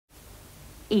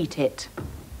eat it.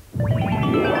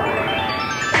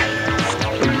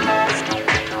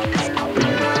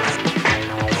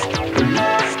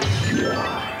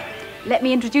 Let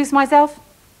me introduce myself.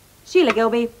 Sheelagh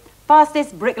Gilbey,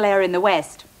 fastest bricklayer in the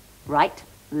West. Right,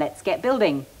 let's get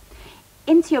building.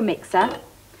 Into your mixer,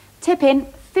 tip in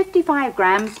 55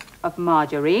 grams of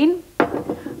margarine,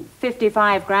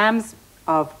 55 grams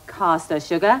of caster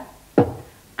sugar,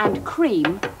 and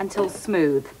cream until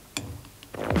smooth.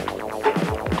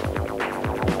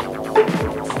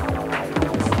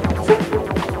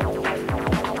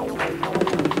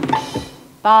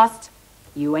 Fast,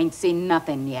 you ain't seen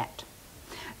nothing yet.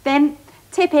 Then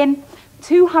tip in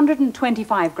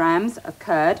 225 grams of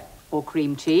curd or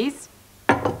cream cheese,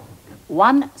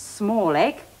 1 small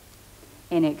egg,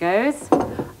 in it goes,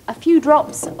 a few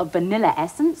drops of vanilla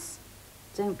essence,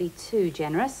 don't be too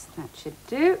generous, that should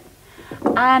do,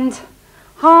 and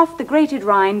half the grated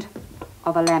rind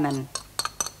of a lemon.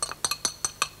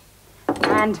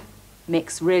 And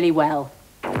mix really well.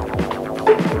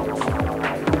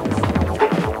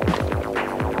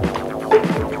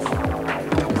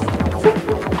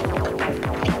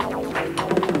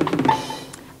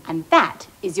 And that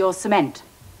is your cement.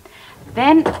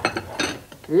 Then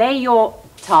lay your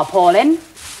tarpaulin,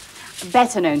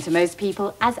 better known to most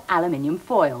people as aluminium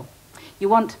foil. You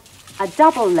want a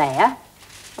double layer,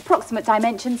 approximate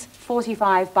dimensions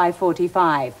 45 by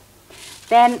 45.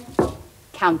 Then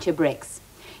count your bricks.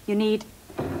 You need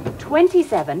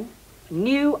 27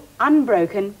 new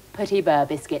unbroken Petit Beurre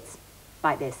biscuits,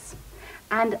 like this.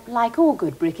 And like all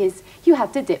good brickies, you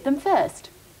have to dip them first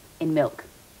in milk.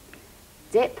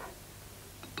 Dip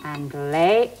and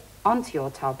lay onto your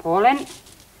tarpaulin.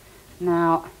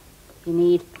 Now you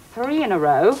need 3 in a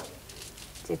row.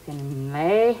 Dip and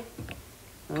lay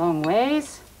long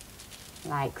ways,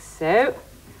 like so,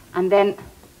 and then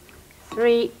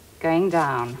 3 going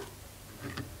down.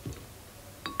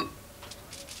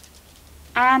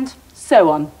 And so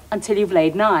on until you've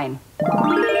laid 9.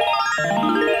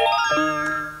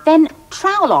 Then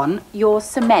trowel on your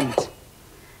cement.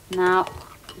 Now,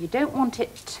 you don't want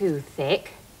it too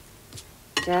thick,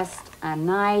 just a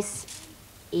nice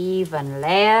even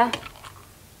layer.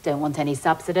 Don't want any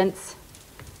subsidence.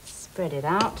 Spread it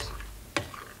out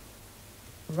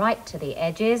right to the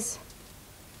edges.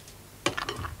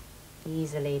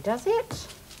 Easily does it.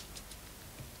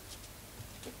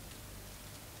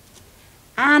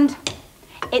 And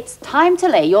it's time to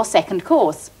lay your second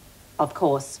course, of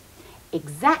course,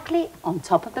 exactly on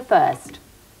top of the first.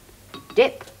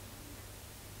 Dip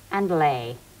and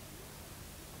lay.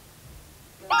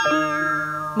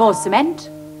 More cement,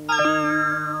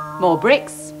 more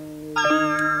bricks,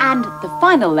 and the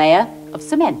final layer of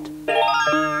cement.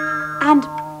 And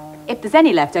if there's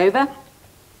any left over,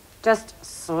 just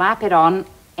slap it on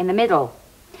in the middle.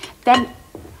 Then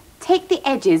take the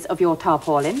edges of your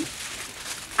tarpaulin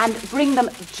and bring them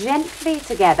gently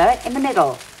together in the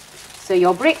middle, so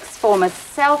your bricks form a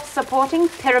self-supporting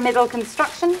pyramidal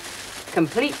construction,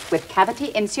 complete with cavity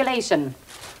insulation.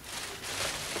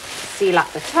 Seal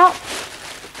up the top,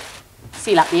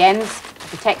 seal up the ends to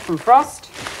protect from frost,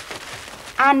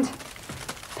 and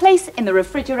place in the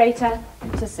refrigerator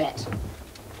to set.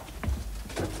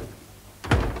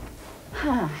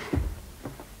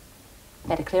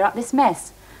 Better clear up this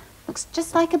mess. Looks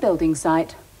just like a building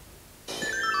site.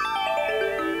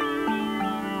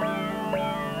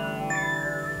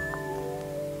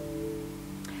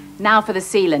 Now for the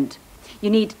sealant. You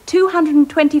need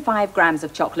 225 grams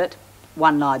of chocolate,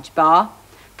 1 large bar,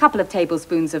 a couple of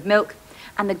tablespoons of milk,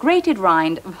 and the grated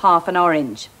rind of half an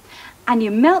orange. And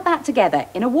you melt that together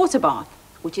in a water bath,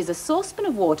 which is a saucepan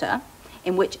of water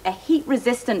in which a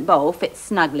heat-resistant bowl fits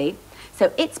snugly,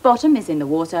 so its bottom is in the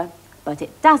water, but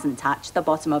it doesn't touch the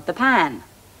bottom of the pan.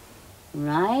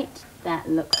 Right, that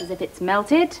looks as if it's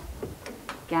melted.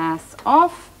 Gas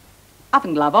off,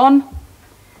 oven glove on,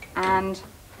 and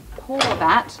pour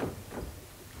that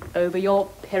over your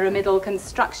pyramidal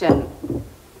construction.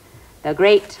 The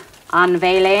great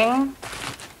unveiling.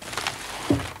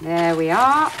 There we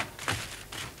are.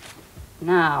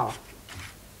 Now,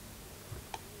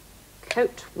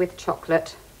 coat with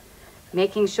chocolate,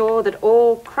 making sure that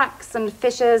all cracks and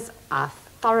fissures are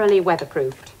thoroughly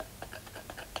weatherproofed.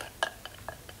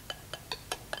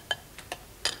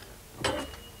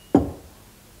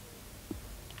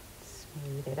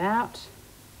 Smooth it out.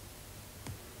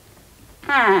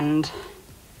 And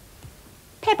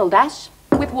pebble dash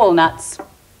with walnuts.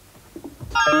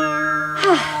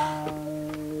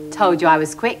 Told you I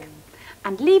was quick.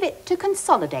 And leave it to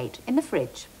consolidate in the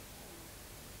fridge.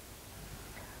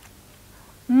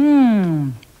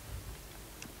 Mmm.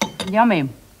 Yummy.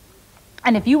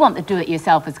 And if you want the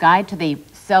do-it-yourselfer's guide to the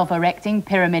self-erecting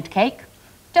pyramid cake,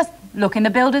 just look in the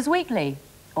Builder's Weekly,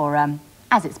 or,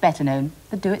 as it's better known,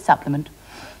 the Do It supplement.